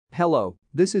Hello,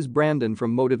 this is Brandon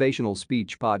from Motivational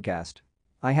Speech Podcast.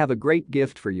 I have a great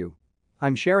gift for you.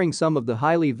 I'm sharing some of the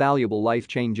highly valuable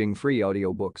life-changing free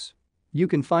audiobooks. You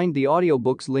can find the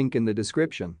audiobooks link in the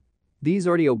description. These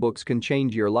audiobooks can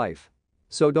change your life.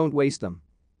 So don't waste them.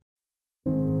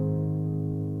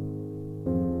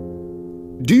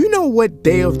 Do you know what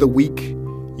day of the week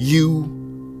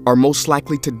you are most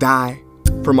likely to die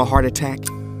from a heart attack?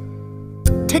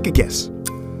 Take a guess.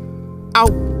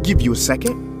 I'll give you a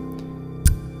second.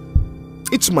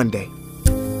 It's Monday.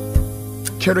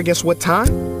 Care to guess what time?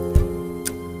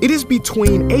 It is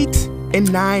between 8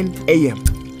 and 9 a.m.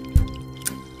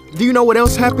 Do you know what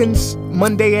else happens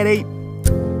Monday at 8?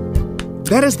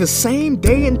 That is the same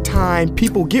day and time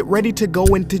people get ready to go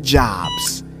into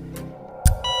jobs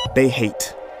they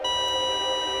hate.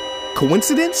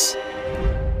 Coincidence?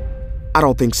 I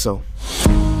don't think so.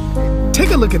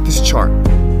 Take a look at this chart.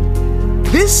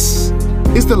 This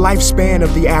is the lifespan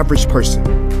of the average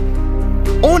person.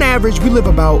 On average, we live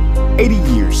about 80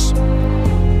 years.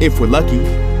 If we're lucky,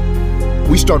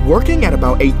 we start working at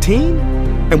about 18,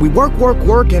 and we work,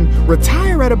 and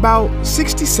retire at about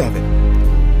 67.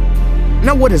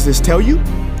 Now, what does this tell you?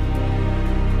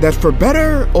 That for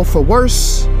better or for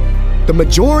worse, the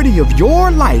majority of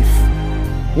your life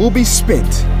will be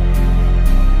spent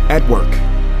at work.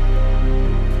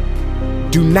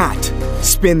 Do not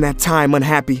spend that time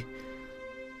unhappy.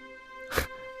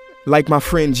 Like my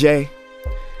friend Jay.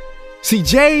 See,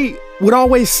 Jay would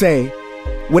always say,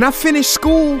 when I finish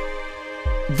school,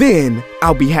 then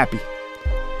I'll be happy.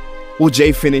 Well,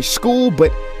 Jay finished school,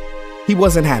 but he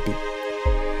wasn't happy.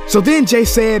 So then Jay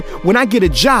said, when I get a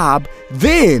job,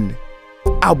 then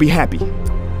I'll be happy.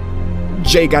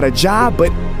 Jay got a job,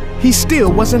 but he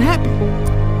still wasn't happy.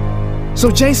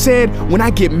 So Jay said, when I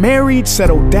get married,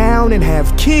 settle down, and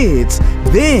have kids,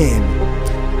 then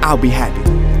I'll be happy.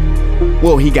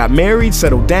 Well, he got married,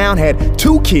 settled down, had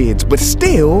 2 kids, but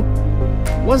still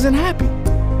wasn't happy.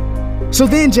 So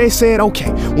then Jay said,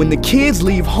 okay, when the kids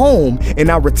leave home and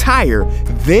I retire,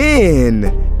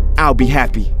 then I'll be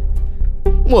happy.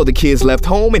 Well, the kids left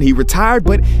home and he retired,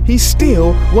 but he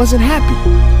still wasn't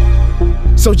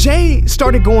happy. So Jay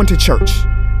started going to church.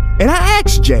 And I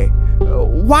asked Jay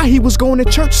why he was going to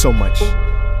church so much.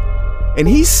 And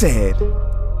he said,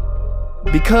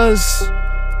 because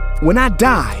when I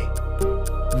die,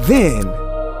 then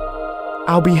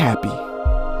I'll be happy.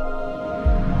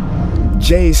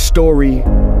 Jay's story,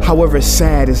 however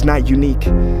sad, is not unique.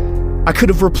 I could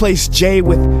have replaced Jay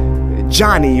with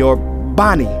Johnny or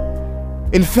Bonnie.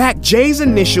 In fact, Jay's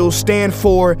initials stand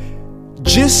for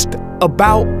just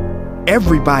about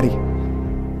everybody.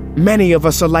 Many of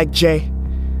us are like Jay,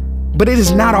 but it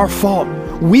is not our fault.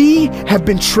 We have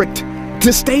been tricked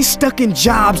to stay stuck in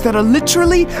jobs that are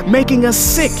literally making us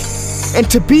sick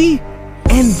and to be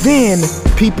and then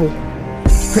people.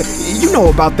 You know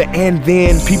about the and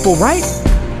then people, right?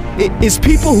 It's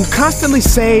people who constantly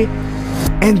say,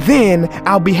 and then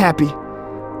I'll be happy.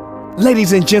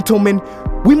 Ladies and gentlemen,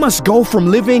 we must go from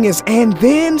living as and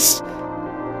thens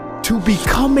to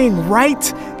becoming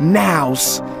right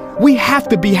nows. We have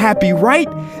to be happy right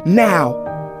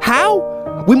now.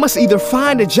 How? We must either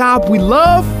find a job we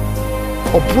love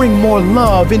or bring more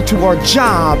love into our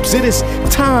jobs. It is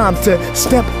time to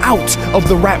step out of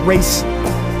the rat race.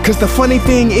 Cause the funny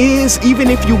thing is, even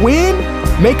if you win,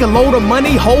 make a load of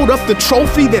money, hold up the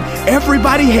trophy that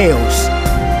everybody hails,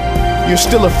 you're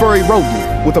still a furry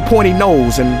rodent with a pointy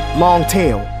nose and long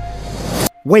tail.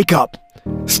 Wake up.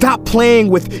 Stop playing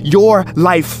with your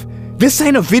life. This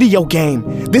ain't a video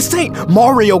game. This ain't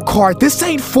Mario Kart. This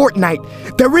ain't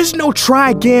Fortnite. There is no try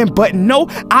again button, no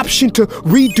option to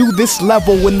redo this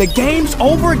level. When the game's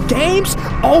over, game's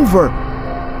over.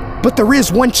 But there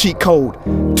is one cheat code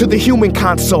to the human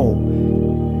console,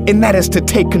 and that is to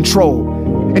take control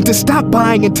and to stop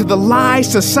buying into the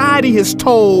lies society has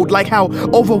told, like how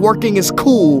overworking is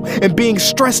cool and being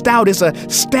stressed out is a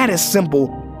status symbol.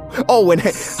 Oh, and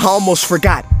I almost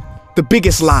forgot the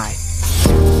biggest lie.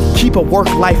 Keep a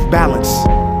work-life balance.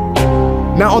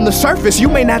 Now, on the surface, you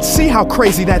may not see how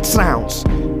crazy that sounds,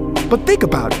 but think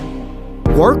about it.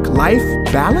 Work-life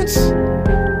balance?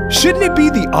 Shouldn't it be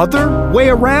the other way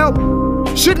around?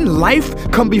 Shouldn't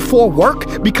life come before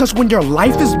work? Because when your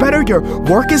life is better, your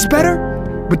work is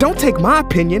better? But don't take my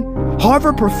opinion.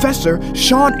 Harvard professor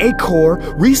Sean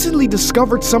Achor recently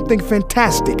discovered something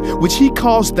fantastic, which he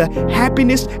calls the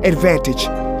happiness advantage.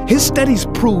 His studies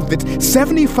prove that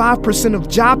 75% of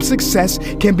job success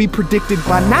can be predicted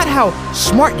by not how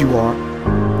smart you are,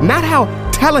 not how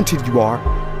talented you are,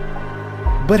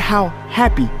 but how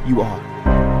happy you are.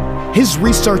 His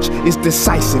research is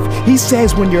decisive. He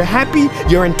says when you're happy,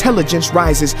 your intelligence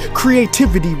rises,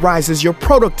 creativity rises, your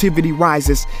productivity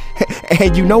rises.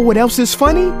 And you know what else is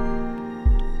funny?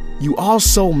 You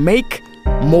also make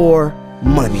more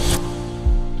money.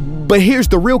 But here's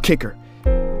the real kicker.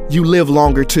 You live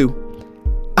longer too.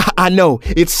 I know,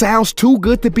 it sounds too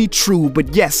good to be true,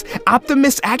 but yes,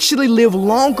 optimists actually live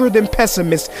longer than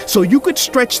pessimists, so you could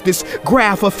stretch this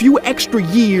graph a few extra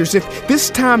years if this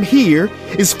time here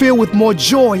is filled with more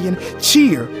joy and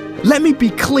cheer. Let me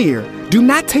be clear, do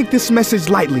not take this message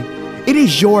lightly. It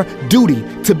is your duty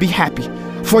to be happy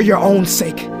for your own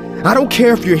sake. I don't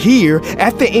care if you're here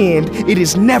at the end, it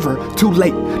is never too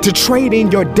late to trade in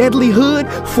your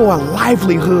deadlyhood for a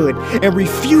livelihood and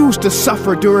refuse to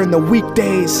suffer during the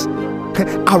weekdays.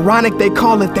 Ironic they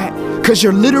call it that, because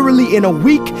you're literally in a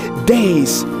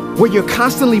weekdays where you're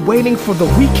constantly waiting for the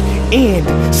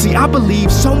weekend. See, I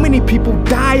believe so many people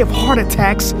die of heart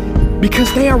attacks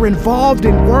because they are involved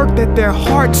in work that their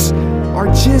hearts are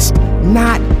just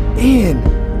not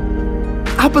in.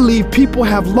 I believe people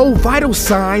have low vital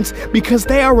signs because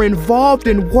they are involved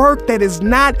in work that is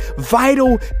not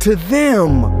vital to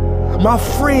them. My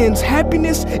friends,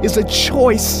 happiness is a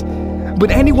choice, but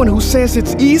anyone who says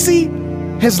it's easy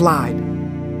has lied.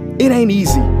 It ain't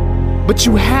easy, but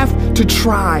you have to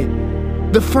try.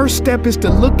 The first step is to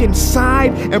look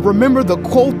inside and remember the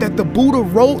quote that the Buddha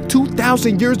wrote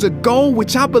 2,000 years ago,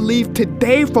 which I believe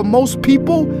today for most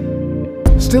people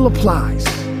still applies.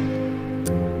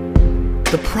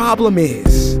 The problem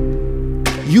is,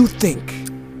 you think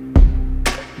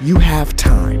you have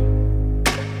time.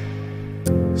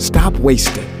 Stop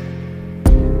wasting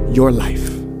your life.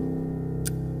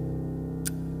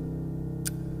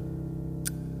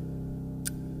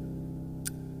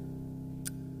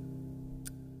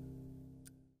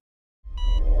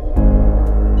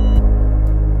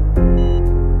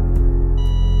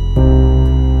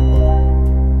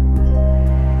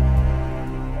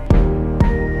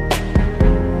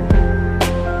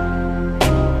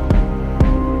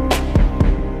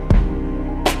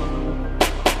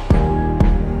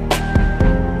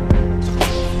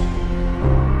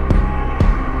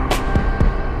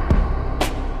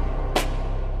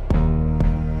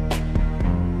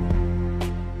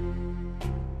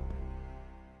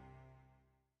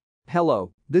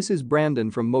 Hello, this is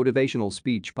Brandon from Motivational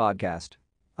Speech Podcast.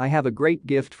 I have a great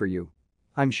gift for you.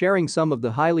 I'm sharing some of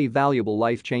the highly valuable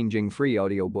life-changing free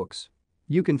audiobooks.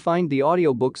 You can find the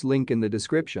audiobooks link in the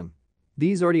description.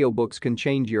 These audiobooks can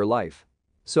change your life.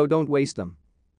 So don't waste them.